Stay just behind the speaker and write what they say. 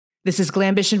This is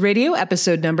Glambition Radio,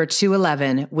 episode number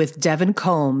 211, with Devon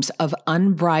Combs of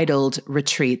Unbridled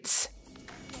Retreats.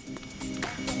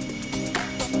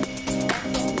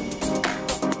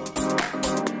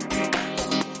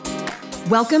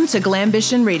 Welcome to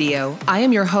Glambition Radio. I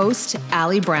am your host,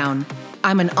 Allie Brown.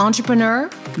 I'm an entrepreneur,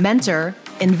 mentor,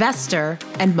 investor,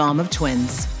 and mom of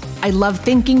twins. I love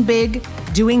thinking big,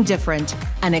 doing different,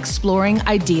 and exploring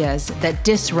ideas that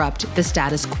disrupt the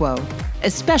status quo,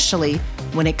 especially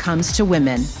when it comes to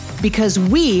women, because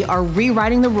we are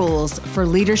rewriting the rules for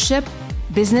leadership,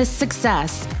 business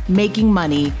success, making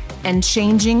money, and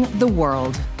changing the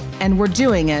world. And we're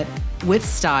doing it with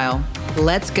style.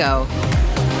 Let's go.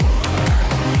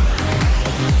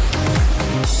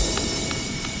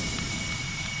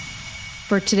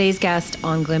 For today's guest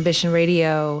on Glambition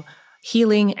Radio,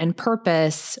 healing and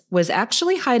purpose was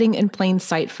actually hiding in plain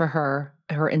sight for her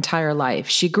entire life.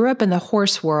 She grew up in the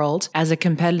horse world as a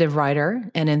competitive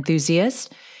rider and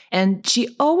enthusiast, and she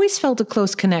always felt a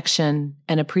close connection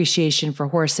and appreciation for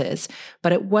horses.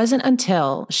 But it wasn't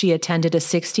until she attended a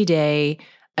 60-day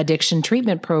addiction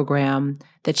treatment program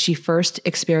that she first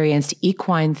experienced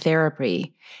equine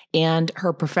therapy and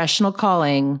her professional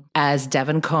calling, as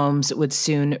Devon Combs would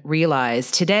soon realize.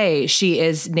 Today, she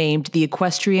is named the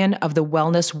Equestrian of the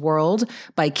Wellness World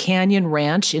by Canyon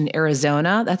Ranch in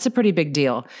Arizona. That's a pretty big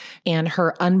deal. And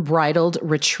her Unbridled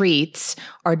Retreats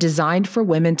are designed for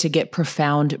women to get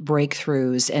profound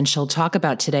breakthroughs. And she'll talk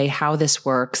about today how this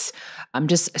works. I'm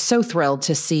just so thrilled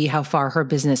to see how far her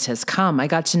business has come. I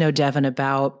got to know Devon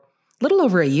about a little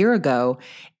over a year ago,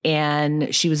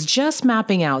 and she was just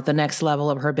mapping out the next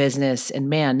level of her business. And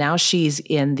man, now she's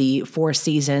in the Four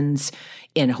Seasons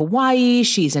in Hawaii.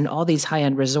 She's in all these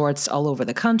high-end resorts all over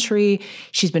the country.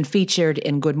 She's been featured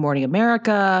in Good Morning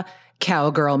America,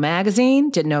 COWGIRL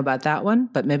Magazine. Didn't know about that one,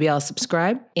 but maybe I'll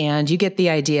subscribe. And you get the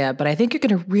idea. But I think you're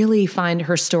going to really find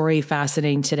her story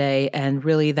fascinating today, and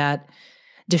really that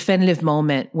definitive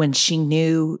moment when she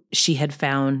knew she had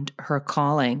found her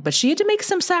calling, but she had to make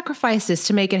some sacrifices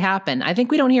to make it happen. I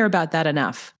think we don't hear about that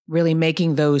enough. Really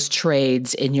making those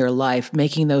trades in your life,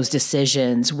 making those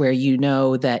decisions where you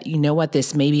know that, you know what,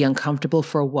 this may be uncomfortable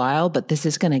for a while, but this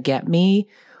is going to get me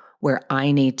where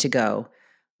I need to go.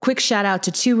 Quick shout out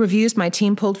to 2 reviews my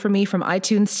team pulled for me from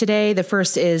iTunes today. The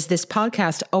first is, "This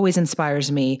podcast always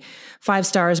inspires me." 5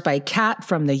 stars by Kat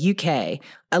from the UK.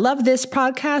 "I love this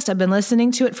podcast. I've been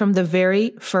listening to it from the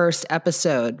very first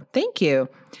episode." Thank you.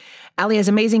 Allie has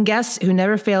amazing guests who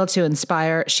never fail to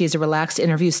inspire. She has a relaxed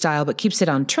interview style, but keeps it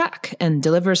on track and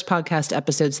delivers podcast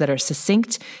episodes that are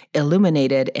succinct,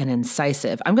 illuminated, and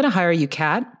incisive. I'm going to hire you,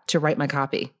 Kat, to write my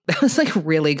copy. That was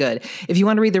really good. If you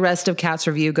want to read the rest of Kat's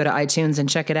review, go to iTunes and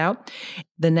check it out.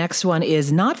 The next one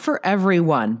is "Not for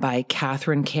Everyone" by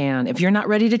Catherine Can. If you're not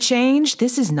ready to change,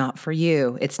 this is not for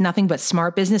you. It's nothing but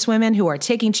smart businesswomen who are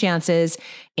taking chances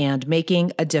and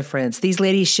making a difference. These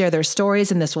ladies share their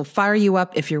stories, and this will fire you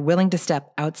up if you're willing to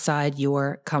step outside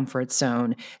your comfort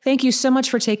zone. Thank you so much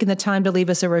for taking the time to leave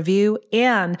us a review.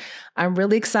 And I'm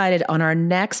really excited. On our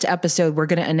next episode, we're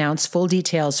going to announce full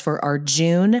details for our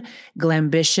June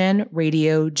Glambition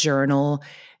Radio Journal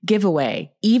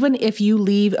giveaway. Even if you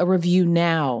leave a review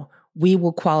now, we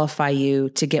will qualify you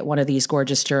to get one of these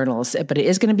gorgeous journals, but it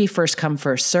is going to be first come,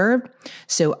 first served.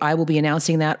 So I will be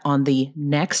announcing that on the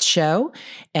next show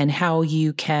and how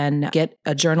you can get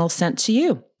a journal sent to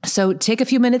you. So take a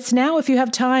few minutes now if you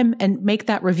have time and make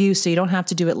that review so you don't have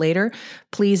to do it later.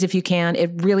 Please, if you can.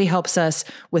 It really helps us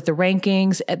with the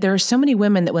rankings. There are so many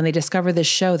women that when they discover this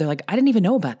show, they're like, I didn't even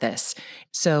know about this.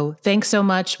 So thanks so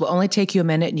much. Will only take you a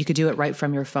minute and you could do it right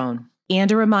from your phone.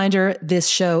 And a reminder, this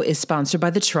show is sponsored by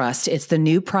The Trust. It's the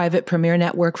new private premier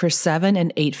network for 7-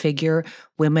 and 8-figure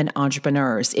women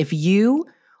entrepreneurs. If you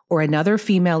or another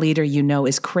female leader you know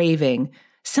is craving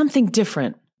something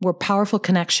different, more powerful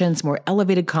connections, more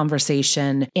elevated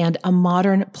conversation, and a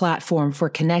modern platform for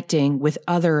connecting with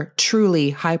other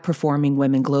truly high-performing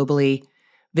women globally,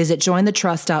 visit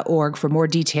jointhetrust.org for more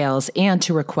details and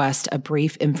to request a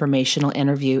brief informational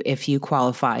interview if you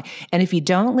qualify. And if you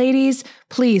don't, ladies,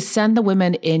 please send the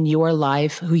women in your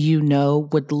life who you know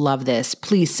would love this.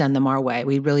 Please send them our way.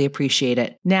 We really appreciate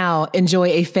it. Now, enjoy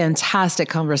a fantastic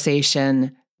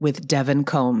conversation with Devon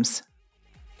Combs.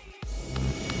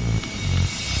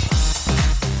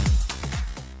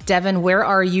 Devon, where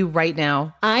are you right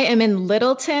now? I am in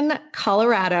Littleton,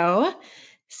 Colorado,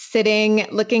 sitting,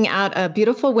 looking out a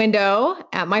beautiful window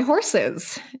at my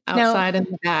horses outside in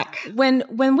the back. When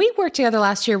we worked together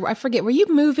last year, I forget, were you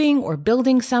moving or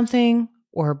building something,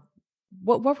 or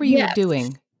what were you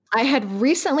doing? I had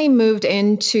recently moved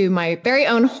into my very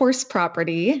own horse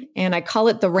property, and I call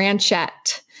it the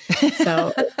ranchette.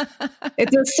 So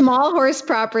it's a small horse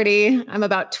property. I'm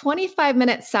about 25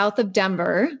 minutes south of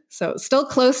Denver, so still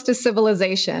close to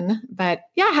civilization, but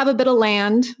yeah, I have a bit of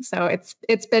land. So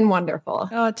it's been wonderful.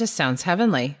 Oh, it just sounds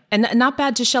heavenly, and not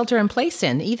bad to shelter in place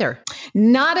in either.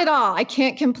 Not at all. I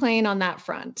can't complain on that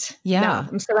front. Yeah. No,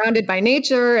 I'm surrounded by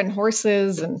nature and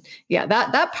horses, and yeah,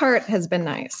 that part has been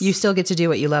nice. You still get to do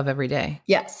what you love every day.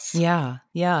 Yes. Yeah.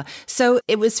 Yeah. So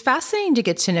it was fascinating to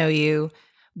get to know you,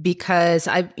 because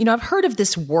I've heard of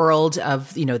this world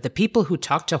of, the people who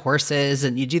talk to horses,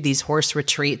 and you do these horse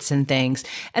retreats and things.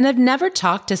 And I've never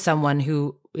talked to someone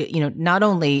who, not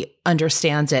only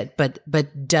understands it, but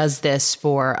does this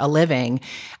for a living.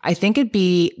 I think it'd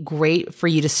be great for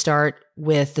you to start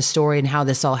with the story and how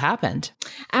this all happened.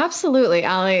 Absolutely,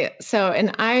 Allie. So,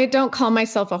 and I don't call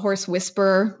myself a horse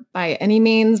whisperer by any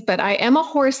means, but I am a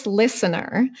horse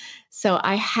listener. So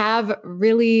I have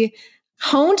really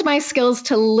honed my skills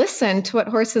to listen to what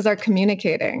horses are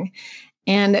communicating.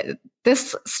 And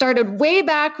this started way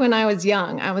back when I was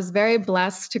young. I was very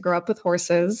blessed to grow up with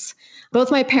horses. Both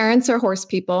my parents are horse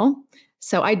people.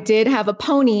 So I did have a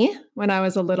pony when I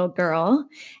was a little girl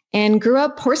and grew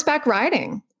up horseback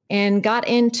riding and got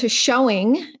into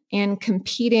showing and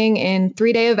competing in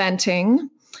 3-day eventing.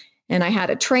 And I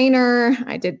had a trainer,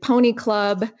 I did pony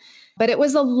club. But it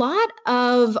was a lot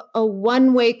of a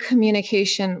one-way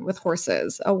communication with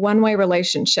horses, a one-way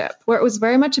relationship where it was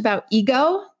very much about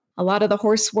ego. A lot of the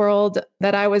horse world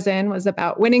that I was in was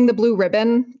about winning the blue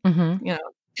ribbon,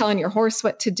 telling your horse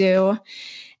what to do.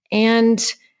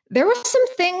 And there were some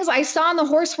things I saw in the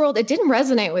horse world, it didn't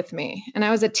resonate with me. And I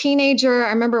was a teenager. I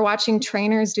remember watching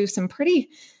trainers do some pretty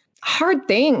hard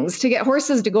things to get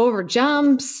horses to go over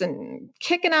jumps and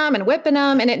kicking them and whipping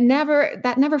them. And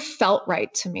that never felt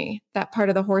right to me, that part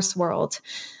of the horse world.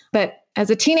 But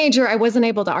as a teenager, I wasn't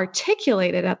able to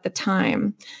articulate it at the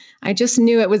time. I just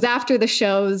knew it was after the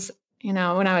shows, when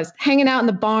I was hanging out in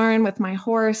the barn with my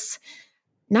horse,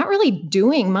 not really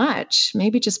doing much,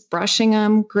 maybe just brushing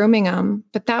them, grooming them.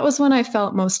 But that was when I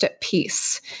felt most at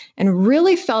peace and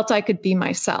really felt I could be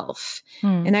myself.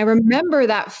 And I remember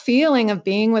that feeling of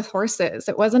being with horses.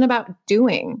 It wasn't about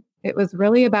doing, it was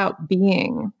really about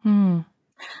being.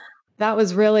 That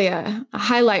was really a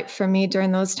highlight for me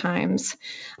during those times.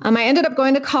 I ended up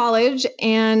going to college,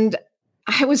 and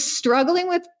I was struggling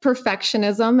with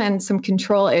perfectionism and some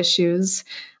control issues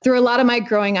through a lot of my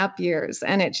growing up years.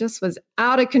 And it just was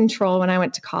out of control when I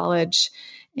went to college.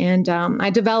 And I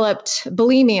developed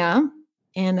bulimia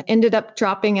and ended up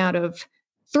dropping out of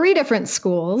 3 different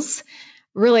schools.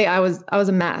 Really, I was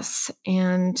a mess,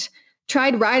 and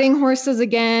tried riding horses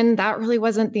again. That really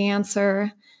wasn't the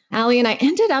answer. Allie and I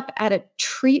ended up at a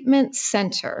treatment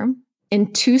center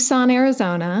in Tucson,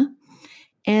 Arizona.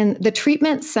 And the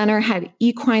treatment center had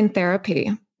equine therapy.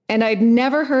 And I'd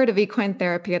never heard of equine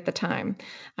therapy at the time.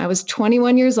 I was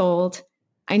 21 years old.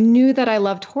 I knew that I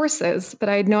loved horses, but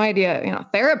I had no idea,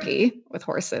 therapy with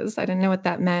horses. I didn't know what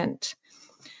that meant.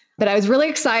 But I was really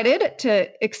excited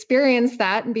to experience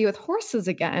that and be with horses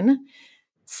again.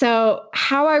 So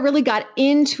how I really got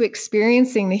into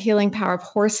experiencing the healing power of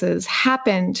horses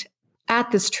happened at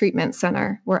this treatment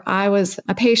center where I was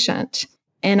a patient.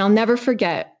 And I'll never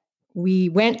forget, we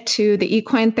went to the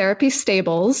equine therapy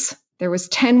stables. There was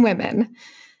 10 women.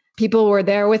 People were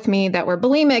there with me that were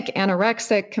bulimic,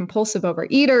 anorexic, compulsive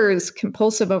overeaters,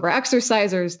 compulsive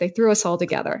overexercisers. They threw us all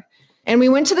together. And we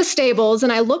went to the stables,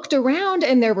 and I looked around,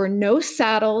 and there were no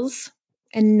saddles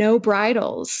and no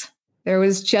bridles. There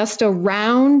was just a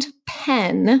round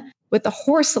pen with a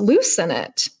horse loose in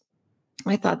it.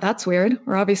 I thought, that's weird.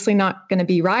 We're obviously not going to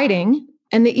be riding.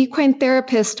 And the equine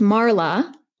therapist,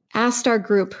 Marla, asked our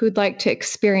group who'd like to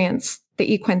experience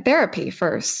the equine therapy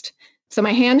first. So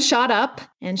my hand shot up,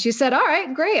 and she said, all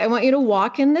right, great. I want you to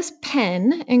walk in this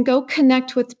pen and go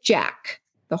connect with Jack,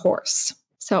 the horse.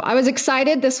 So I was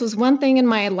excited. This was one thing in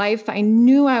my life I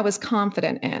knew I was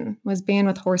confident in, was being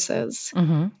with horses.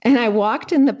 And I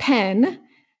walked in the pen,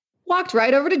 walked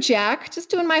right over to Jack, just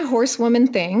doing my horsewoman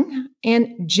thing.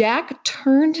 And Jack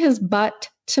turned his butt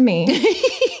to me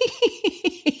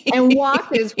and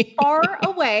walked as far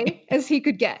away as he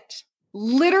could get.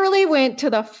 Literally went to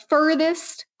the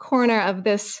furthest corner of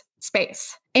this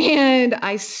space. And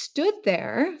I stood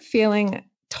there feeling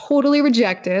totally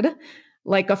rejected,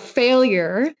 like a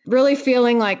failure, really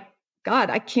feeling like,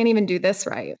 God, I can't even do this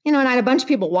right. And I had a bunch of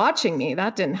people watching me.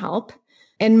 That didn't help.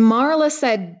 And Marla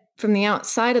said from the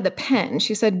outside of the pen,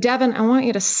 she said, Devon, I want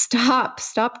you to stop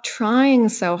trying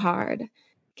so hard.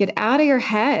 Get out of your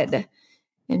head.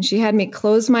 And she had me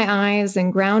close my eyes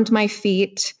and ground my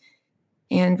feet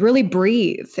and really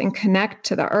breathe and connect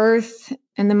to the earth.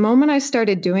 And the moment I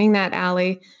started doing that,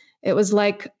 Allie, it was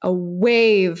like a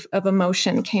wave of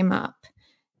emotion came up.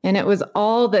 And it was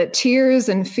all the tears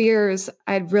and fears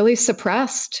I'd really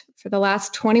suppressed for the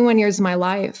last 21 years of my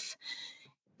life.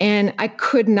 And I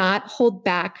could not hold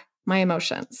back my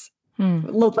emotions.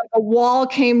 It looked like a wall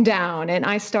came down and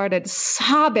I started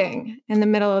sobbing in the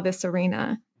middle of this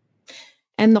arena.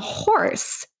 And the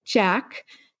horse, Jack,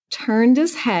 turned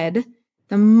his head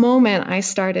the moment I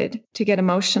started to get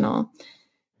emotional,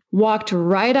 walked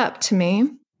right up to me,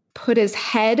 put his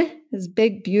head, his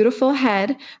big, beautiful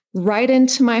head, right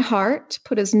into my heart,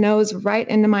 put his nose right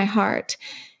into my heart,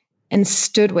 and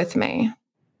stood with me.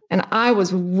 And I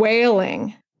was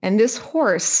wailing, and this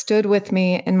horse stood with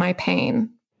me in my pain.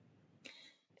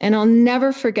 And I'll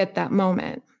never forget that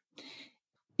moment.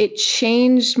 It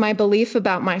changed my belief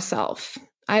about myself.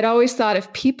 I'd always thought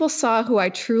if people saw who I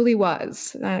truly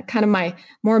was, kind of my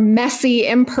more messy,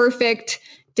 imperfect,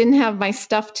 didn't have my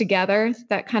stuff together,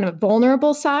 that kind of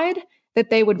vulnerable side, that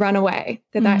they would run away,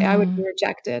 that I would be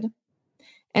rejected.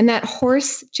 And that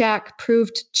horse, Jack,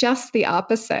 proved just the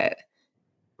opposite.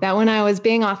 That when I was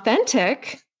being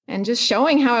authentic and just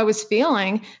showing how I was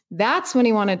feeling, that's when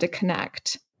he wanted to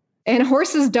connect. And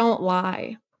horses don't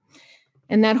lie.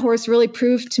 And that horse really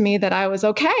proved to me that I was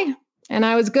okay. And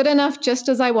I was good enough just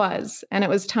as I was. And it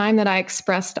was time that I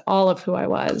expressed all of who I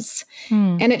was.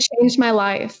 And it changed my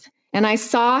life. And I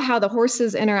saw how the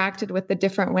horses interacted with the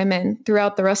different women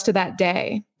throughout the rest of that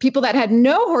day. People that had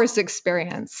no horse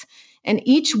experience. And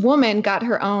each woman got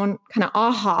her own kind of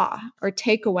aha or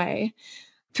takeaway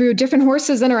through different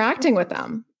horses interacting with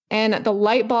them. And the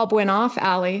light bulb went off,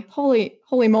 Allie. Holy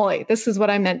moly, this is what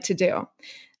I meant to do.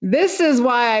 This is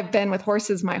why I've been with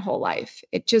horses my whole life.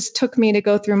 It just took me to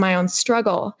go through my own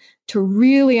struggle to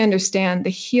really understand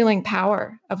the healing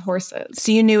power of horses.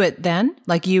 So you knew it then?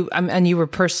 Like and you were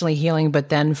personally healing, but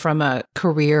then from a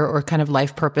career or kind of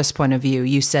life purpose point of view,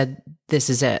 you said, this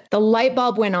is it. The light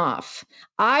bulb went off.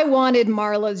 I wanted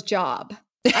Marla's job.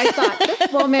 I thought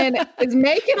this woman is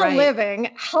making a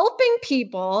living, helping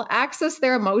people access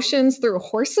their emotions through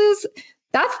horses.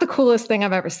 That's the coolest thing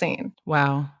I've ever seen.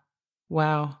 Wow.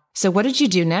 So what did you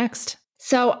do next?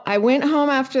 So I went home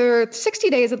after 60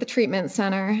 days at the treatment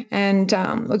center and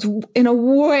was in a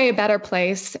way better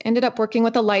place. Ended up working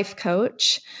with a life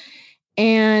coach.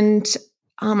 And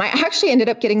I actually ended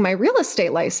up getting my real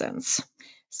estate license.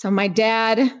 So my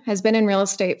dad has been in real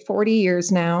estate 40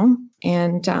 years now.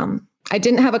 And I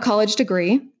didn't have a college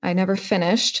degree. I never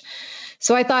finished.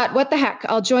 So I thought, what the heck?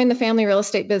 I'll join the family real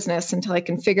estate business until I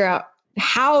can figure out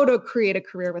how to create a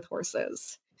career with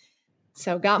horses.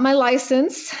 So got my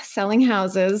license selling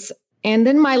houses. And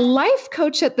then my life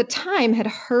coach at the time had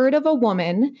heard of a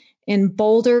woman in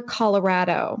Boulder,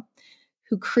 Colorado,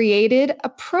 who created a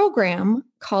program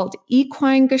called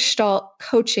Equine Gestalt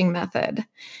Coaching Method.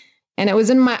 And it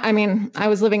was I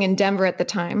was living in Denver at the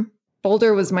time.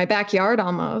 Boulder was my backyard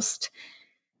almost.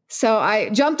 So I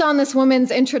jumped on this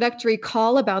woman's introductory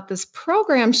call about this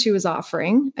program she was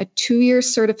offering, a 2-year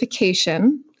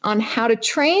certification on how to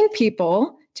train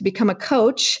people to become a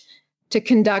coach, to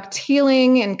conduct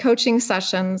healing and coaching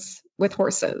sessions with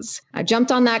horses. I jumped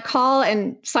on that call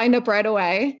and signed up right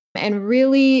away and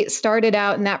really started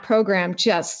out in that program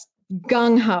just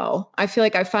gung-ho. I feel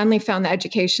like I finally found the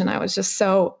education I was just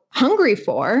so hungry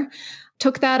for.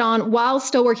 Took that on while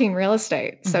still working real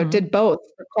estate. So did both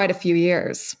for quite a few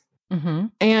years.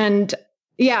 And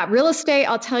yeah, real estate,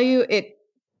 I'll tell you,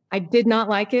 I did not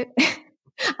like it.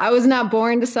 I was not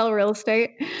born to sell real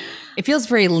estate. It feels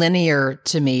very linear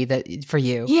to me that for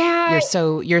you. Yeah.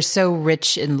 You're so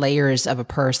rich in layers of a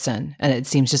person. And it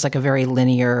seems just like a very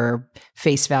linear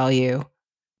face value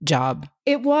job.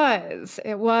 It was.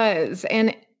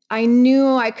 And I knew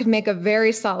I could make a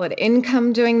very solid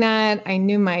income doing that. I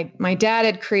knew my dad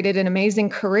had created an amazing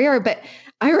career, but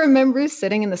I remember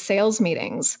sitting in the sales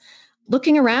meetings,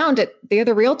 looking around at the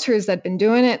other realtors that had been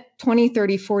doing it 20,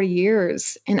 30, 40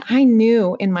 years. And I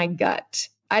knew in my gut,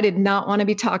 I did not want to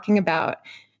be talking about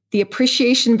the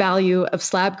appreciation value of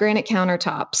slab granite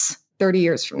countertops 30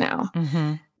 years from now.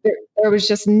 There was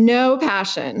just no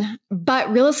passion,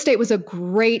 but real estate was a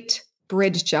great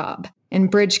bridge job and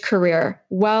bridge career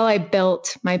while I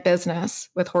built my business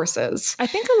with horses. I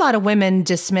think a lot of women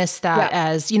dismiss that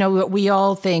as, we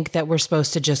all think that we're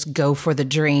supposed to just go for the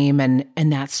dream and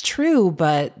that's true,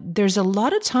 but there's a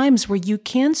lot of times where you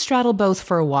can straddle both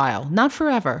for a while, not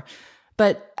forever,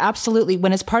 but absolutely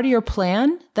when it's part of your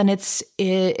plan, then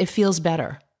it feels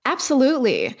better.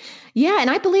 Absolutely. Yeah. And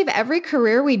I believe every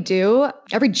career we do,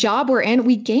 every job we're in,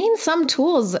 we gain some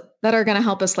tools that are going to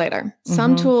help us later,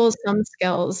 some tools, some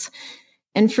skills.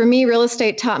 And for me, real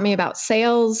estate taught me about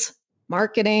sales,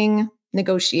 marketing,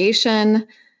 negotiation,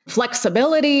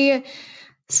 flexibility,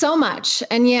 so much.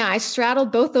 And yeah, I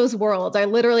straddled both those worlds. I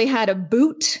literally had a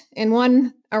boot in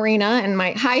one arena and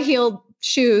my high-heeled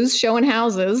shoes showing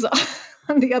houses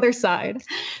on the other side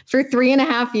for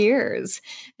 3.5 years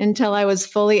until I was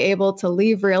fully able to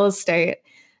leave real estate,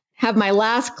 have my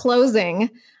last closing.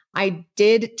 I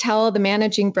did tell the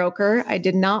managing broker I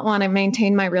did not want to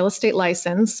maintain my real estate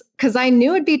license because I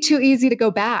knew it'd be too easy to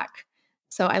go back.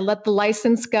 So I let the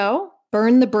license go,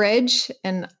 burned the bridge,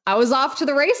 and I was off to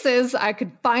the races. I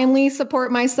could finally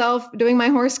support myself doing my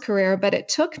horse career, but it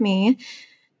took me,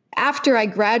 after I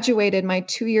graduated my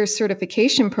 2-year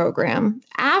certification program,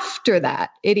 after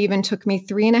that, it even took me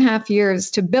 3.5 years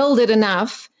to build it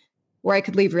enough where I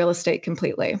could leave real estate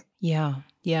completely. Yeah.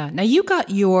 Yeah. Now you got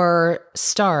your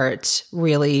start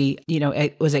really,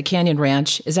 was at Canyon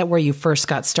Ranch. Is that where you first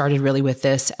got started really with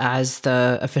this as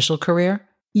the official career?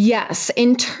 Yes.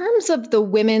 In terms of the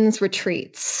women's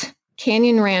retreats,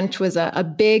 Canyon Ranch was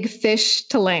a big fish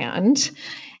to land.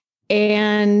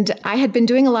 And I had been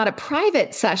doing a lot of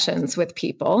private sessions with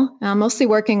people, mostly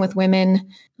working with women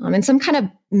in some kind of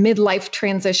midlife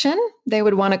transition. They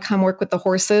would want to come work with the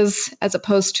horses as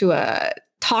opposed to a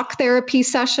talk therapy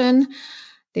session.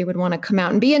 They would want to come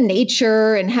out and be in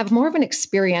nature and have more of an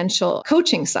experiential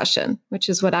coaching session, which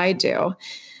is what I do.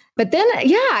 But then,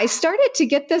 I started to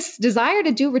get this desire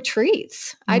to do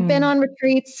retreats. I'd been on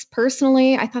retreats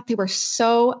personally. I thought they were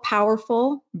so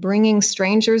powerful, bringing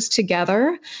strangers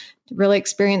together to really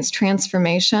experience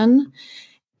transformation.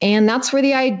 And that's where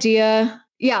the idea,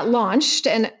 launched.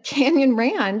 And Canyon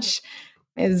Ranch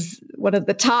is one of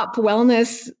the top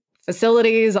wellness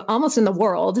facilities almost in the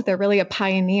world. They're really a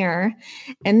pioneer.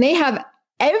 And they have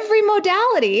every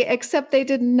modality, except they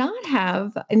did not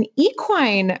have an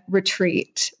equine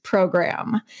retreat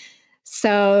program.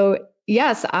 So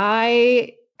yes,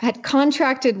 I had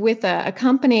contracted with a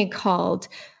company called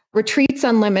Retreats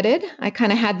Unlimited. I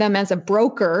kind of had them as a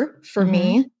broker for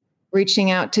me, reaching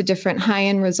out to different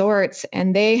high-end resorts.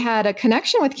 And they had a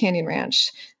connection with Canyon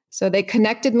Ranch. So they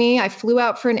connected me. I flew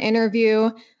out for an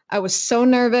interview. I was so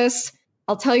nervous.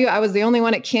 I'll tell you, I was the only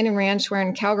one at Canyon Ranch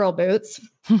wearing cowgirl boots.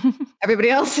 Everybody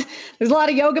else, there's a lot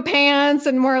of yoga pants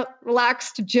and more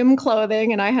relaxed gym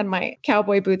clothing, and I had my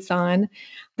cowboy boots on.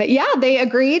 But they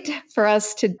agreed for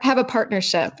us to have a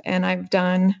partnership, and I've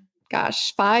done,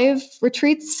 5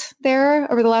 retreats there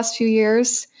over the last few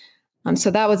years.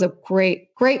 So that was a great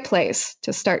place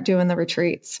to start doing the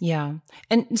retreats. Yeah.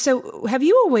 And so have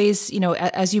you always,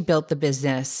 as you built the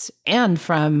business and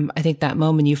from, I think that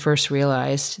moment you first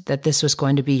realized that this was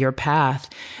going to be your path,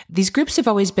 these groups have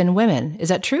always been women. Is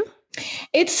that true?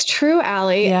 It's true,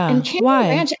 Allie. Yeah. And Canyon Why?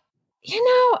 Ranch,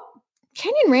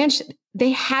 Canyon Ranch,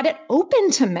 they had it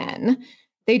open to men.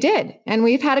 They did. And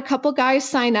we've had a couple guys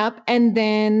sign up and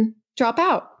then drop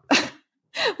out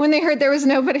when they heard there was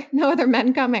no other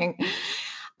men coming.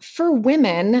 For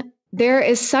women, there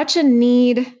is such a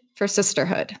need for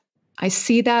sisterhood. I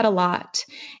see that a lot.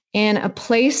 And a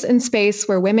place and space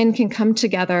where women can come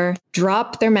together,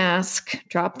 drop their mask,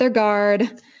 drop their guard,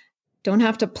 don't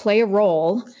have to play a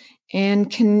role, and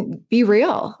can be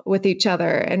real with each other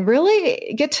and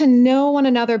really get to know one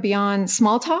another beyond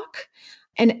small talk.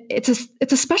 And it's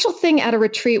a special thing at a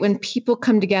retreat when people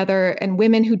come together and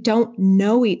women who don't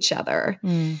know each other,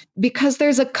 because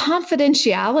there's a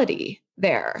confidentiality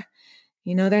there.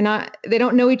 They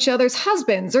don't know each other's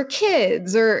husbands or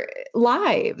kids or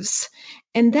lives.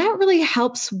 And that really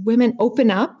helps women open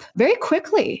up very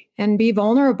quickly and be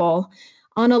vulnerable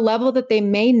on a level that they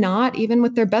may not even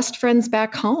with their best friends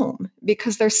back home,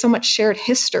 because there's so much shared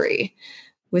history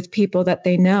with people that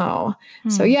they know.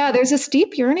 So there's this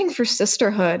deep yearning for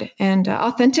sisterhood and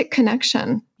authentic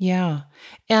connection. Yeah.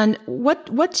 And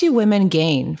what do women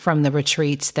gain from the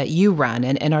retreats that you run?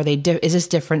 And are they, is this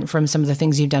different from some of the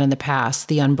things you've done in the past,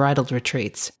 the Unbridled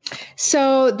Retreats?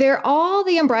 So they're all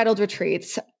the Unbridled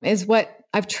Retreats is what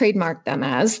I've trademarked them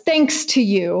as, thanks to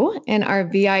you in our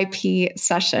VIP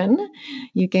session.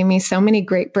 You gave me so many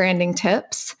great branding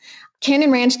tips.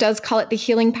 Canyon Ranch does call it the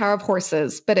healing power of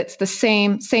horses, but it's the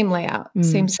same layout,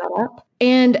 same setup.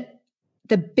 And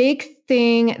the big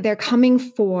thing they're coming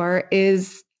for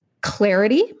is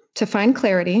clarity, to find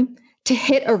clarity, to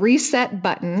hit a reset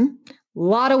button. A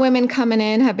lot of women coming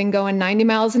in have been going 90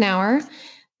 miles an hour,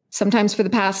 sometimes for the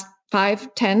past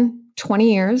 5, 10,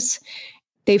 20 years.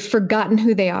 They've forgotten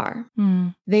who they are.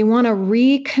 They want to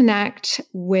reconnect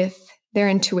with their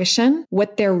intuition,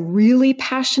 what they're really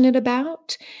passionate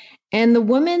about, and the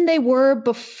woman they were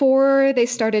before they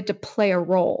started to play a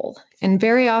role. And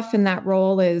very often that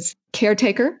role is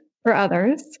caretaker for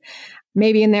others,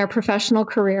 maybe in their professional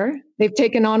career, they've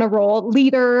taken on a role,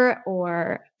 leader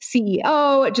or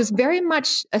CEO, just very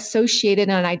much associated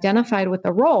and identified with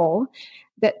a role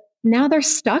that now they're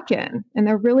stuck in, and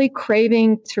they're really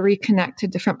craving to reconnect to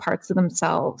different parts of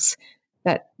themselves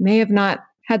that may have not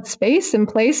had space and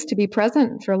place to be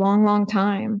present for a long, long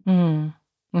time.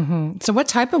 Mm-hmm. So what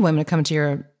type of women come to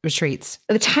your retreats?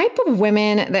 The type of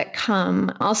women that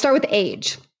come, I'll start with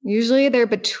age. Usually they're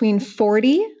between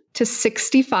 40 to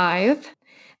 65.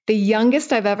 The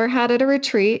youngest I've ever had at a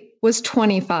retreat was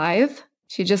 25.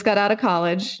 She just got out of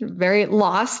college, very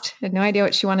lost, had no idea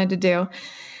what she wanted to do.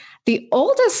 The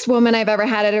oldest woman I've ever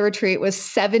had at a retreat was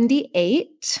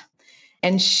 78,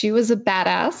 and she was a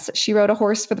badass. She rode a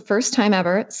horse for the first time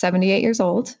ever at 78 years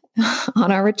old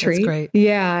on our retreat. That's great.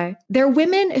 Yeah. They're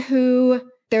women who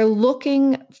they're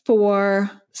looking for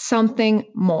something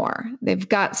more. They've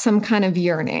got some kind of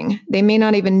yearning. They may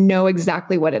not even know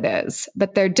exactly what it is,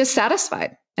 but they're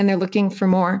dissatisfied and they're looking for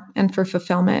more and for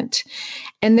fulfillment.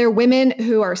 And they're women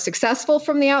who are successful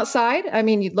from the outside. I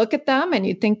mean, you'd look at them and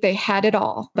you'd think they had it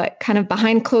all, but kind of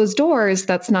behind closed doors,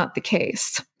 that's not the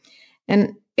case.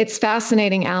 And it's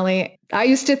fascinating, Allie. I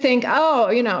used to think,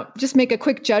 just make a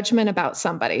quick judgment about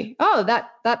somebody. Oh,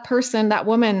 that person, that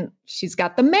woman, she's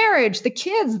got the marriage, the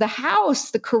kids, the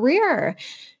house, the career.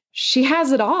 She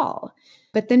has it all.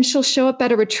 But then she'll show up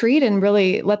at a retreat and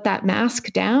really let that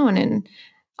mask down. And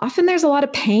often there's a lot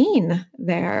of pain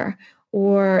there,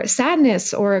 or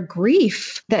sadness, or a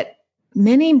grief that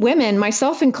many women,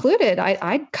 myself included,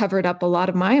 I covered up a lot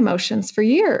of my emotions for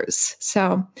years.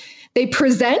 So they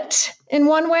present in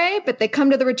one way, but they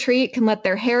come to the retreat, can let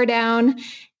their hair down.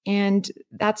 And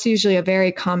that's usually a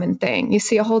very common thing. You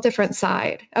see a whole different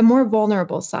side, a more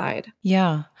vulnerable side.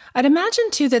 Yeah. I'd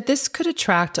imagine too that this could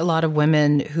attract a lot of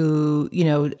women who,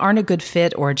 aren't a good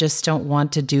fit or just don't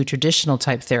want to do traditional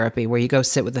type therapy where you go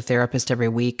sit with a therapist every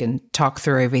week and talk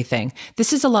through everything.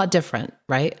 This is a lot different,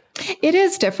 right? It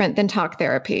is different than talk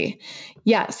therapy.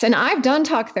 Yes. And I've done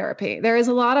talk therapy. There is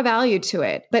a lot of value to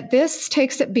it, but this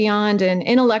takes it beyond an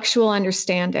intellectual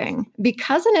understanding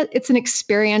because it's an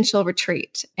experiential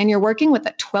retreat and you're working with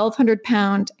a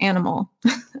 1,200-pound animal.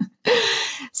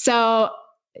 So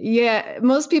yeah,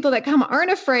 most people that come aren't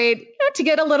afraid to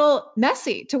get a little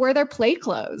messy, to wear their play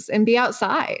clothes and be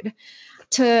outside,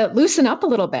 to loosen up a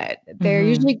little bit. They're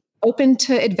usually open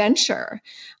to adventure.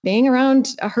 Being around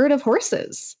a herd of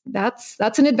horses, that's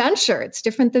an adventure. It's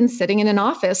different than sitting in an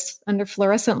office under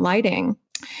fluorescent lighting.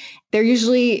 They're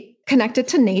usually connected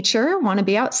to nature, want to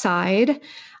be outside.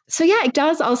 So yeah, it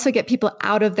does also get people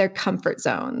out of their comfort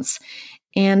zones.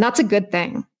 And that's a good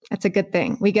thing. That's a good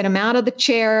thing. We get them out of the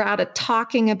chair, out of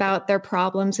talking about their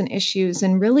problems and issues,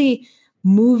 and really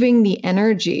moving the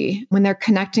energy when they're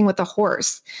connecting with a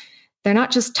horse. They're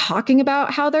not just talking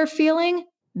about how they're feeling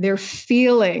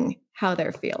how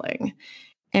they're feeling.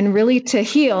 And really to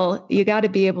heal, you got to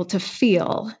be able to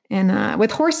feel. And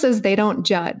with horses, they don't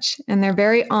judge and they're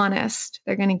very honest.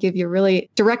 They're going to give you really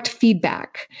direct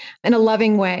feedback in a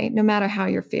loving way, no matter how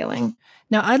you're feeling.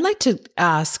 Now, I'd like to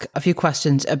ask a few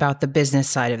questions about the business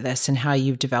side of this and how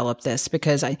you've developed this,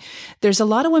 because there's a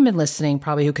lot of women listening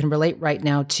probably who can relate right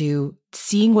now to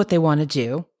seeing what they want to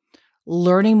do,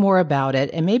 learning more about it,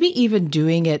 and maybe even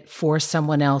doing it for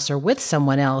someone else or with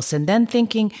someone else, and then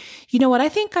thinking, you know what, I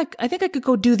think I could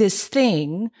go do this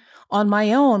thing on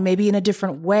my own, maybe in a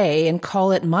different way, and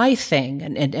call it my thing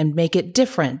and make it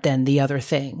different than the other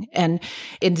thing. And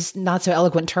in not so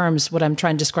eloquent terms, what I'm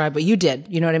trying to describe, what you did,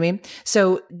 you know what I mean?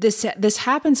 So this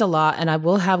happens a lot. And I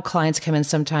will have clients come in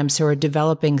sometimes who are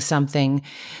developing something,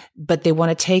 but they want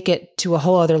to take it to a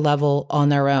whole other level on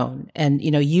their own. And,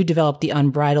 you developed the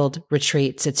Unbridled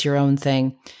Retreats. It's your own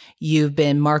thing. You've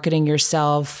been marketing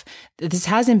yourself. This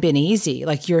hasn't been easy.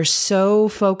 Like, you're so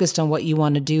focused on what you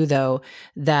want to do, though,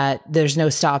 that there's no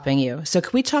stopping you. So can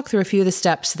we talk through a few of the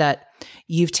steps that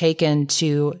you've taken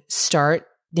to start,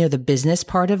 the business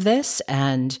part of this?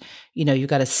 And, you've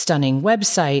got a stunning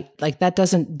website. Like, that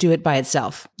doesn't do it by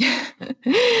itself.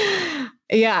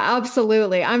 Yeah,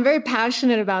 absolutely. I'm very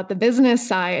passionate about the business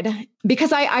side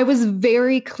because I was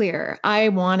very clear. I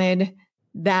wanted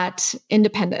that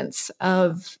independence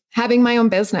of having my own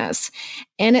business.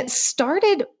 And it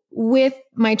started with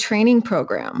my training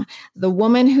program. The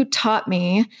woman who taught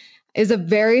me is a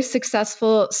very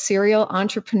successful serial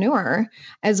entrepreneur,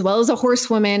 as well as a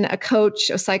horsewoman, a coach,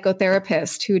 a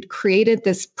psychotherapist who'd created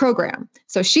this program.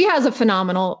 So she has a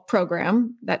phenomenal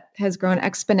program that has grown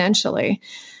exponentially.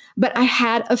 But I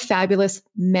had a fabulous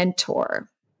mentor.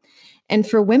 And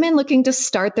for women looking to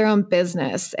start their own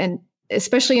business, and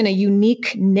especially in a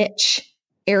unique niche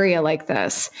area like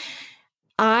this,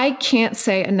 I can't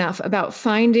say enough about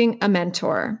finding a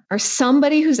mentor or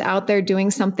somebody who's out there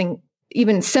doing something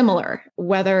even similar,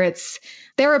 whether it's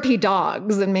therapy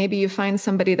dogs, and maybe you find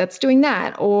somebody that's doing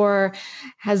that, or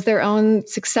has their own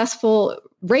successful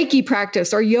Reiki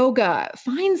practice or yoga.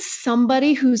 Find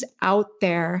somebody who's out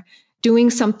there doing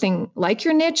something like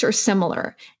your niche or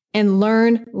similar, and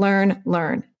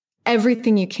learn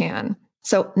everything you can.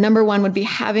 So number one would be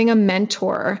having a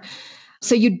mentor,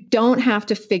 so you don't have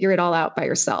to figure it all out by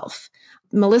yourself.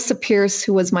 Melissa Pierce,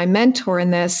 who was my mentor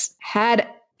in this, had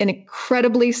an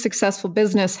incredibly successful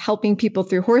business helping people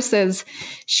through horses.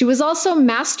 She was also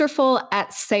masterful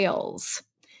at sales.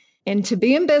 And to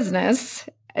be in business,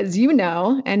 as you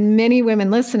know, and many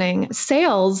women listening,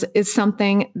 sales is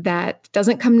something that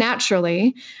doesn't come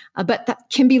naturally, but that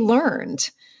can be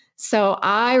learned. So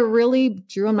I really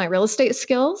drew on my real estate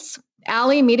skills.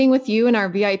 Allie, meeting with you in our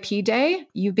VIP day,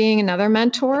 you being another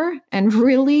mentor and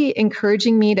really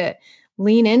encouraging me to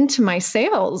lean into my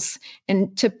sales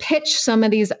and to pitch some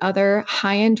of these other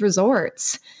high-end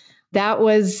resorts. It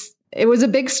was a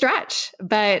big stretch,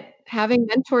 but having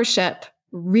mentorship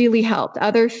really helped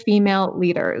other female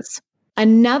leaders.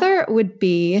 Another would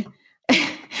be,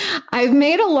 I've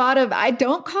made I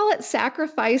don't call it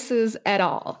sacrifices at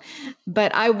all,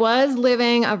 but I was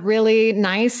living a really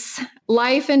nice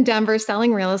life in Denver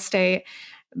selling real estate.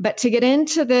 But to get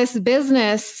into this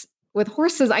business with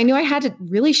horses, I knew I had to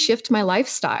really shift my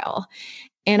lifestyle.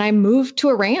 And I moved to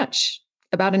a ranch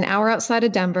about an hour outside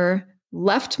of Denver,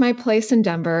 left my place in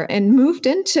Denver, and moved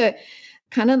into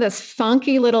kind of this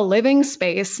funky little living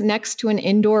space next to an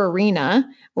indoor arena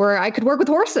where I could work with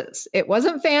horses. It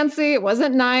wasn't fancy. It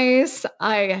wasn't nice.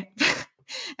 I,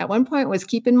 at one point, was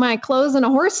keeping my clothes in a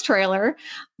horse trailer,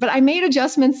 but I made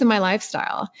adjustments in my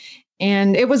lifestyle,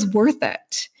 and it was worth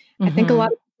it. Mm-hmm. I think a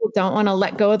lot of people don't want to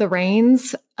let go of the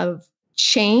reins of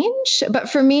change. But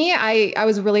for me, I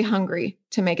was really hungry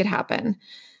to make it happen.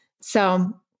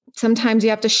 So sometimes you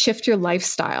have to shift your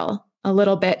lifestyle a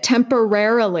little bit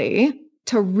temporarily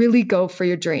to really go for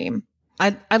your dream.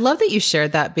 I love that you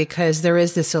shared that, because there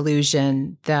is this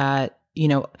illusion that,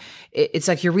 it's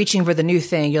like you're reaching for the new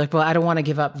thing. You're like, well, I don't want to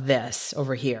give up this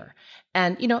over here.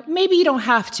 And, maybe you don't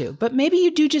have to, but maybe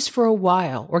you do just for a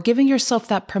while, or giving yourself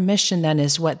that permission then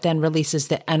is what then releases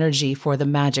the energy for the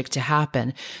magic to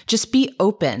happen. Just be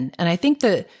open. And I think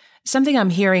that something I'm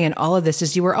hearing in all of this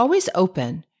is you were always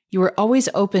open. You were always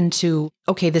open to,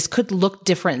 okay, this could look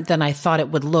different than I thought it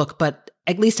would look, but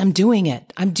at least I'm doing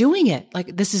it. I'm doing it.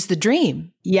 Like, this is the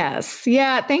dream. Yes.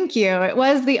 Yeah. Thank you. It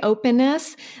was the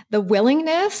openness, the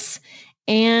willingness.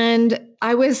 And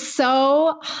I was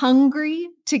so hungry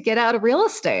to get out of real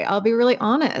estate. I'll be really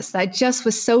honest. I just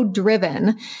was so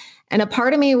driven. And a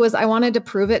part of me was, I wanted to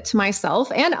prove it to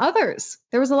myself and others.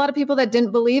 There was a lot of people that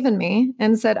didn't believe in me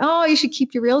and said, oh, you should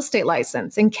keep your real estate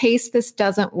license in case this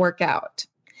doesn't work out.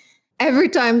 Every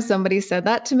time somebody said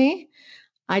that to me,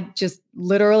 I just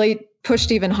literally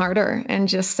pushed even harder and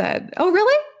just said, oh,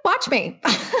 really? Watch me.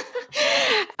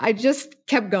 I just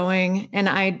kept going. And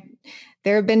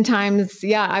there have been times,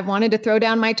 I wanted to throw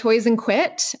down my toys and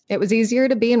quit. It was easier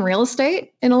to be in real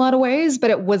estate in a lot of ways, but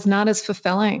it was not as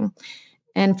fulfilling.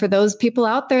 And for those people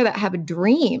out there that have a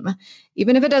dream,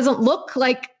 even if it doesn't look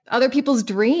like other people's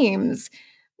dreams,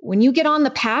 when you get on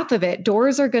the path of it,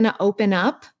 doors are going to open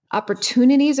up,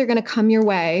 opportunities are going to come your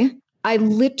way. I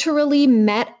literally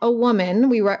met a woman.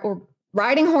 We were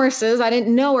riding horses. I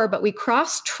didn't know her, but we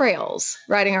crossed trails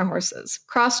riding our horses.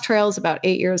 Crossed trails about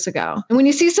 8 years ago. And when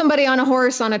you see somebody on a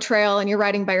horse on a trail and you're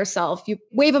riding by yourself, you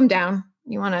wave them down.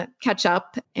 You want to catch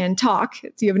up and talk.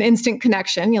 You have an instant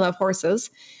connection. You love horses.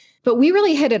 But we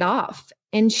really hit it off.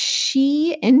 And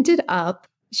she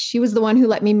was the one who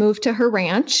let me move to her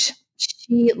ranch.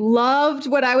 She loved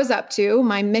what I was up to,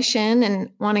 my mission and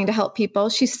wanting to help people.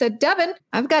 She said, Devon,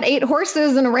 I've got 8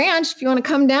 horses and a ranch. If you want to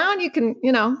come down, you can,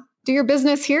 do your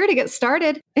business here to get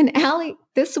started. And Allie,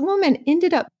 this woman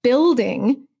ended up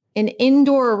building an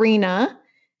indoor arena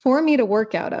for me to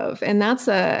work out of. And it's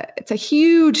a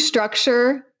huge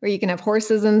structure where you can have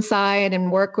horses inside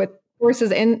and work with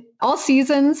horses in all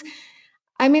seasons.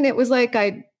 I mean, it was like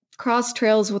I crossed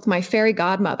trails with my fairy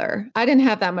godmother. I didn't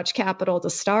have that much capital to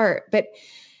start, but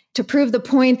to prove the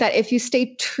point that if you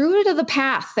stay true to the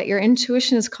path that your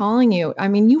intuition is calling you, I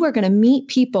mean, you are going to meet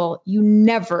people you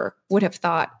never would have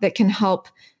thought that can help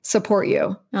support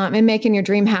you in making your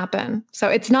dream happen. So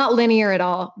it's not linear at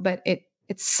all, but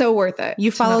it's so worth it. You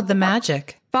followed the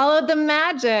magic. Followed the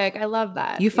magic. I love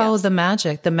that. You followed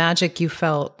the magic you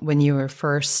felt when you were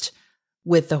first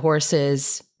with the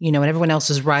horses, and everyone else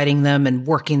was riding them and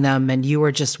working them and you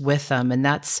were just with them.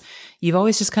 And you've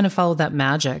always just kind of followed that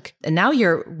magic. And now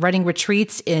you're running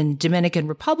retreats in Dominican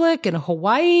Republic and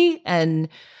Hawaii. And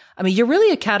I mean, you're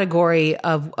really a category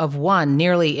of one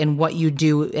nearly in what you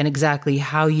do and exactly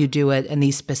how you do it in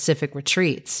these specific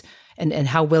retreats and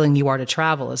how willing you are to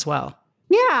travel as well.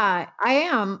 Yeah, I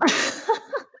am.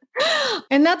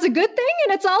 And that's a good thing.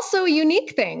 And it's also a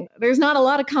unique thing. There's not a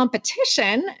lot of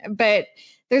competition, but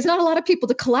there's not a lot of people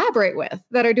to collaborate with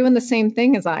that are doing the same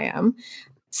thing as I am.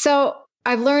 So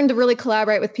I've learned to really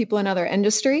collaborate with people in other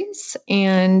industries,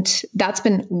 and that's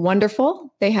been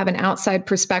wonderful. They have an outside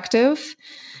perspective.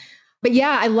 But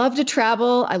yeah, I love to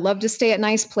travel. I love to stay at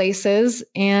nice places.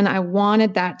 And I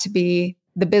wanted that to be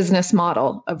the business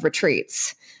model of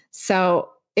retreats. So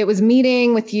it was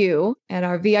meeting with you at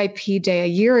our VIP day a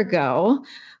year ago,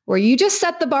 where you just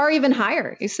set the bar even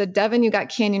higher. You said, Devon, you got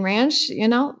Canyon Ranch,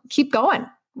 keep going.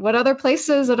 What other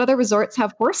places, what other resorts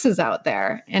have horses out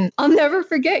there? And I'll never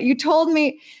forget, you told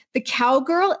me the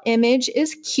cowgirl image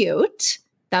is cute.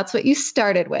 That's what you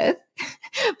started with.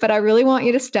 But I really want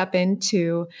you to step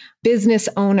into business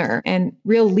owner and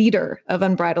real leader of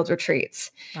Unbridled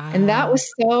Retreats. And that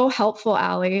was so helpful,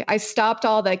 Allie. I stopped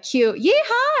all the cute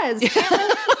yeehaws.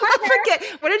 I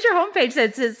forget. What did your homepage say?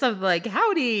 It says something like,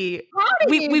 howdy.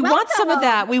 We want some of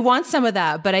that. We want some of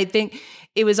that. But I think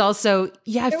it was also,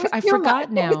 I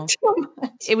forgot now.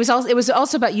 It was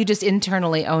also about you just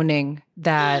internally owning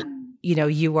that,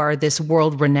 you are this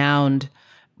world-renowned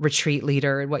retreat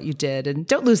leader and what you did. And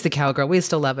don't lose the cowgirl. We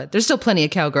still love it. There's still plenty of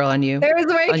cowgirl on you,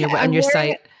 on your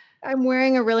site. I'm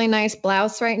wearing a really nice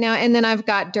blouse right now. And then I've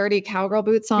got dirty cowgirl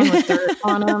boots on with dirt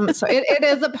on them. So it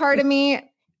is a part of me.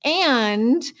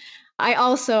 And I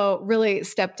also really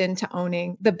stepped into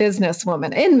owning the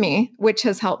businesswoman in me, which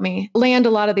has helped me land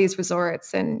a lot of these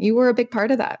resorts. And you were a big part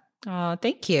of that. Oh,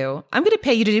 thank you. I'm going to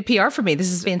pay you to do PR for me.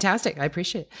 This is fantastic. I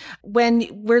appreciate it. When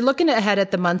we're looking ahead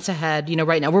at the months ahead,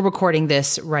 right now we're recording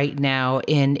this right now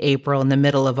in April in the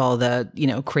middle of all the,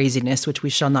 craziness, which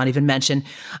we shall not even mention,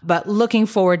 but looking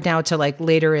forward now to like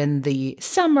later in the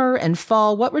summer and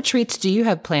fall, what retreats do you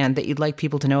have planned that you'd like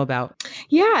people to know about?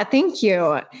 Yeah, thank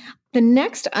you. The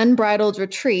next Unbridled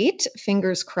retreat,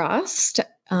 fingers crossed,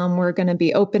 we're going to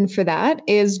be open for that,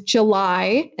 is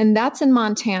July, and that's in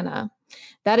Montana.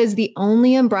 That is the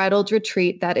only Unbridled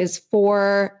retreat that is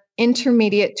for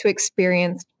intermediate to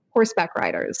experienced horseback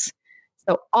riders.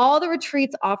 So all the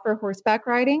retreats offer horseback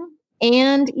riding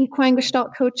and equine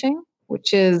gestalt coaching,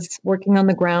 which is working on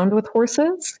the ground with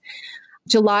horses.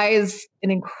 July is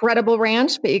an incredible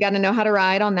ranch, but you got to know how to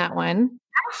ride on that one.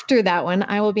 After that one,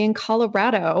 I will be in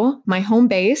Colorado, my home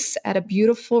base, at a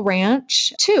beautiful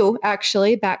ranch, 2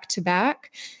 actually, back to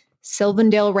back.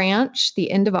 Sylvandale Ranch,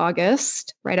 the end of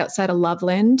August, right outside of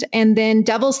Loveland. And then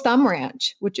Devil's Thumb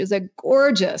Ranch, which is a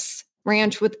gorgeous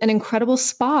ranch with an incredible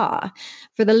spa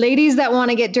for the ladies that want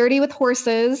to get dirty with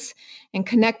horses and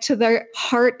connect to their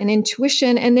heart and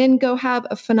intuition and then go have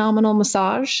a phenomenal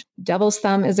massage. Devil's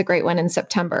Thumb is a great one in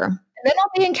September. And then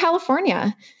I'll be in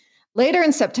California later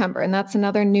in September. And that's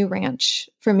another new ranch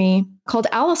for me called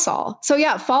Alisal. So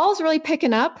yeah, fall's really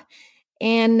picking up.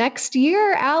 And next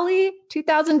year, Allie,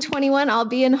 2021, I'll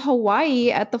be in Hawaii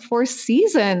at the Four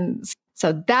Seasons.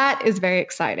 So that is very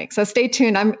exciting. So stay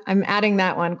tuned. I'm adding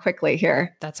that one quickly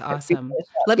here. That's awesome.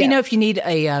 Let me know if you need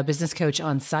a business coach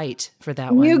on site for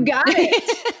that one. You got it.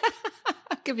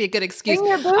 Could be a good excuse.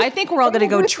 I think we're all going to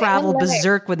go travel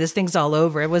berserk when this thing's all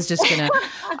over. It was just going to,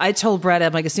 I told Brett,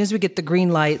 I'm like, as soon as we get the green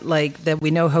light, like that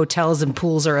we know hotels and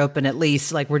pools are open at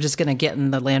least, like we're just going to get in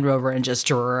the Land Rover and just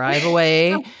drive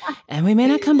away and we may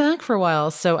not come back for a while.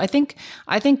 So I think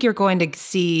you're going to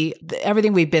see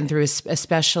everything we've been through,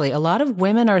 especially a lot of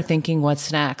women are thinking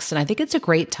what's next. And I think it's a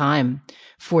great time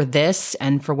for this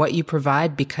and for what you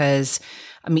provide because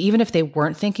even if they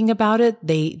weren't thinking about it,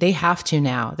 they have to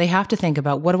now. They have to think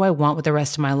about what do I want with the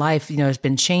rest of my life? There's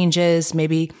been changes,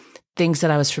 maybe things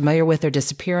that I was familiar with are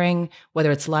disappearing,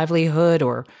 whether it's livelihood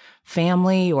or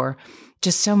family or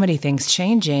just so many things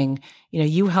changing.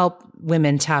 You help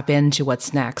women tap into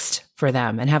what's next for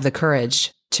them and have the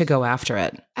courage to go after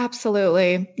it.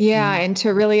 Absolutely. Yeah. And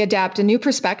to really adapt a new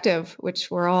perspective,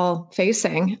 which we're all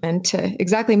facing, and to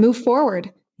exactly move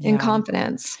forward in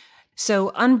confidence. So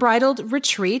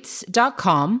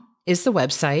unbridledretreats.com is the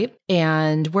website.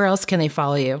 And where else can they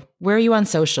follow you? Where are you on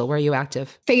social? Where are you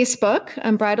active? Facebook,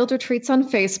 Unbridled Retreats on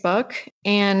Facebook.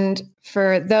 And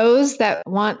for those that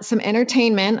want some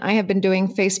entertainment, I have been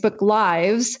doing Facebook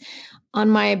Lives on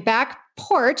my back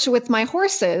porch with my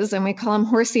horses, and we call them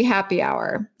Horsey Happy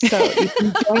Hour. So you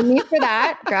can join me for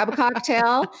that, grab a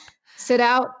cocktail, sit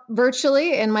out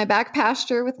virtually in my back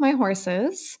pasture with my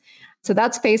horses. So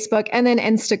that's Facebook, and then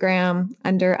Instagram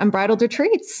under Unbridled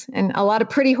Retreats, and a lot of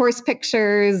pretty horse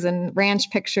pictures and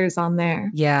ranch pictures on there.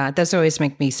 Yeah, those always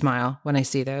make me smile when I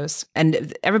see those.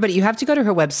 And everybody, you have to go to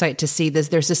her website to see this.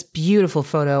 There's this beautiful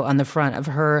photo on the front of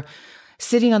her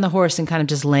sitting on the horse and kind of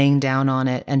just laying down on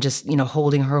it and just,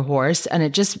 holding her horse. And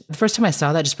it just, the first time I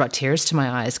saw that, just brought tears to my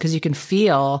eyes, because you can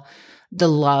feel the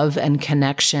love and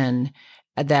connection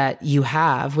that you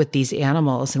have with these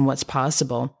animals and what's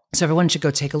possible. So everyone should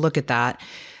go take a look at that.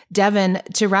 Devon,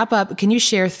 to wrap up, can you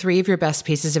share 3 of your best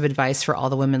pieces of advice for all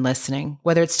the women listening,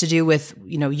 whether it's to do with,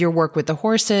 your work with the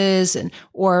horses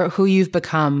or who you've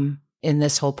become in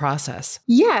this whole process?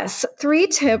 Yes. 3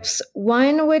 tips.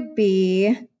 One would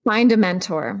be find a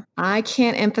mentor. I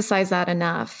can't emphasize that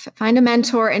enough. Find a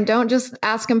mentor, and don't just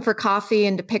ask them for coffee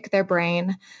and to pick their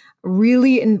brain.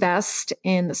 Really invest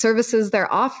in the services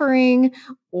they're offering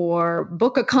or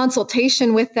book a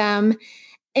consultation with them.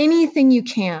 Anything you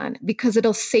can, because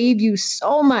it'll save you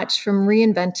so much from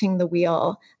reinventing the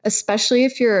wheel, especially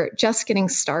if you're just getting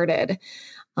started.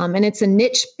 And it's a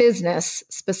niche business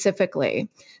specifically.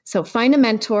 So find a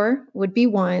mentor would be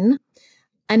one.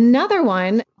 Another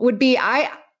one would be, I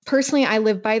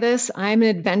live by this. I'm an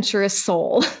adventurous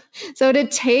soul. So to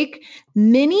take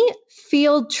mini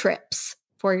field trips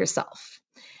for yourself.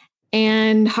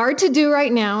 And hard to do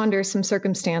right now under some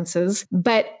circumstances,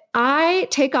 but I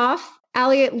take off,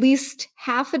 Allie, at least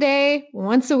half a day,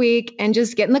 once a week, and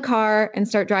just get in the car and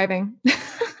start driving.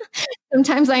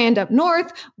 Sometimes I end up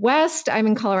north, west. I'm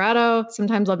in Colorado.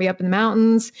 Sometimes I'll be up in the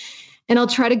mountains, and I'll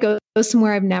try to go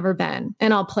somewhere I've never been.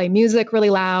 And I'll play music really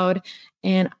loud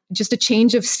and just a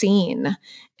change of scene.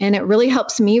 And it really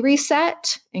helps me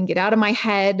reset and get out of my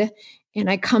head. And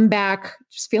I come back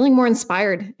just feeling more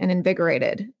inspired and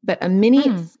invigorated. But a mini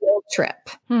field trip,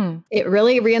 it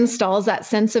really reinstalls that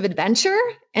sense of adventure.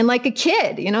 And like a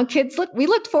kid, we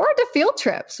looked forward to field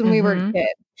trips when we were a kid.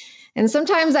 And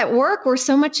sometimes at work, we're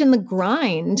so much in the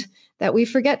grind that we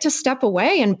forget to step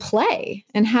away and play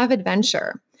and have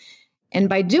adventure. And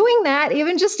by doing that,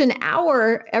 even just an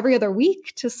hour every other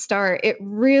week to start, it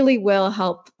really will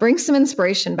help bring some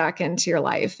inspiration back into your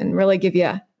life and really give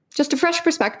you just a fresh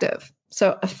perspective.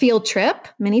 So a field trip,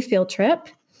 mini field trip.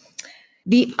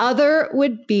 The other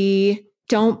would be,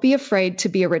 don't be afraid to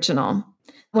be original.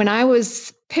 When I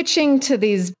was pitching to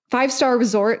these 5-star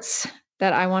resorts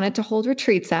that I wanted to hold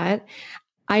retreats at,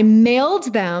 I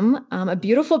mailed them a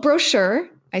beautiful brochure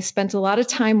I spent a lot of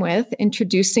time with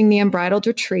introducing the Unbridled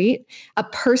Retreat, a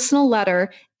personal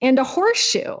letter, and a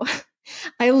horseshoe.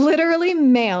 I literally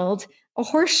mailed a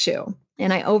horseshoe.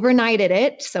 And I overnighted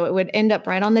it, so it would end up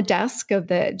right on the desk of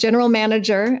the general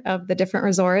manager of the different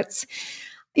resorts.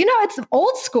 It's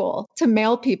old school to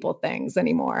mail people things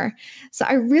anymore. So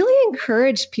I really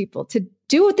encourage people to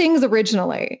do things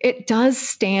originally. It does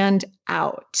stand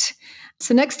out.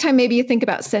 So next time, maybe you think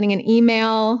about sending an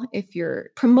email. If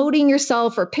you're promoting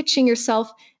yourself or pitching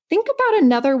yourself, think about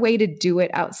another way to do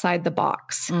it outside the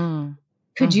box.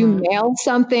 Could you mail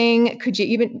something? Could you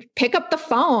even pick up the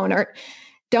phone? Or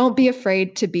don't be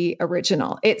afraid to be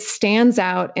original. It stands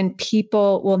out and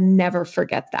people will never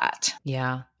forget that.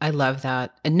 Yeah, I love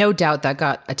that. And no doubt that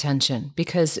got attention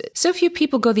because so few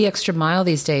people go the extra mile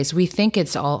these days. We think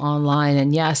it's all online.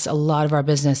 And yes, a lot of our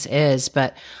business is,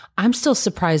 but I'm still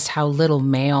surprised how little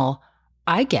mail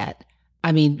I get.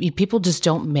 I mean, people just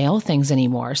don't mail things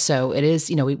anymore. So it is,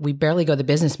 we barely go to the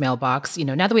business mailbox.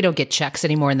 Now that we don't get checks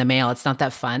anymore in the mail, it's not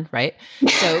that fun, right?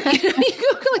 So you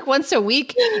go like once a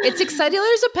week. It's exciting.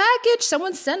 There's a package.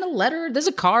 Someone sent a letter. There's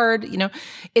a card.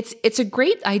 It's a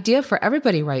great idea for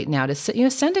everybody right now to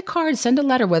send a card, send a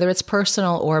letter, whether it's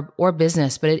personal or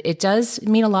business. But it does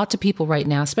mean a lot to people right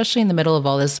now, especially in the middle of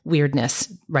all this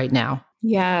weirdness right now.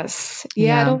 Yes.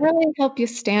 Yeah. It'll really help you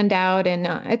stand out and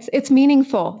it's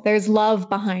meaningful. There's love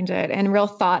behind it and real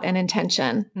thought and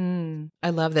intention. I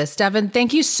love this. Devon,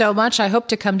 thank you so much. I hope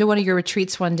to come to one of your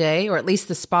retreats one day, or at least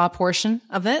the spa portion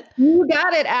of it. You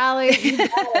got it, Allie. You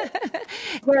got it.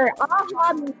 We're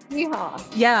aha and yeehaw.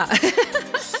 Yeah.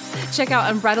 Check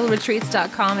out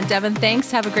unbridledretreats.com. And Devon, thanks.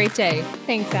 Have a great day.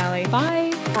 Thanks, Allie. Bye.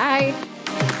 Bye.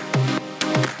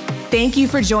 Thank you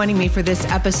for joining me for this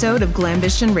episode of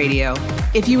Glambition Radio.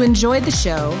 If you enjoyed the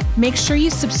show, make sure you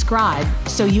subscribe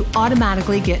so you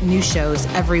automatically get new shows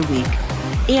every week.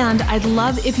 And I'd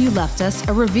love if you left us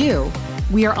a review.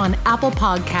 We are on Apple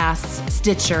Podcasts,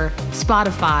 Stitcher,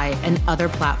 Spotify, and other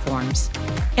platforms.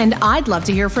 And I'd love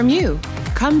to hear from you.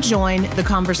 Come join the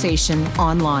conversation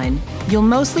online. You'll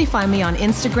mostly find me on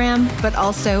Instagram, but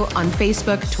also on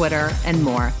Facebook, Twitter, and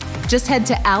more. Just head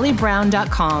to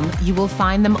alliebrown.com. You will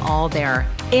find them all there.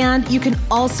 And you can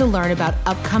also learn about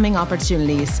upcoming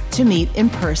opportunities to meet in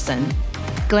person.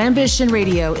 Glambition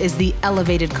Radio is the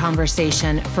elevated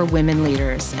conversation for women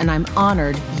leaders, and I'm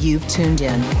honored you've tuned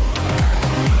in.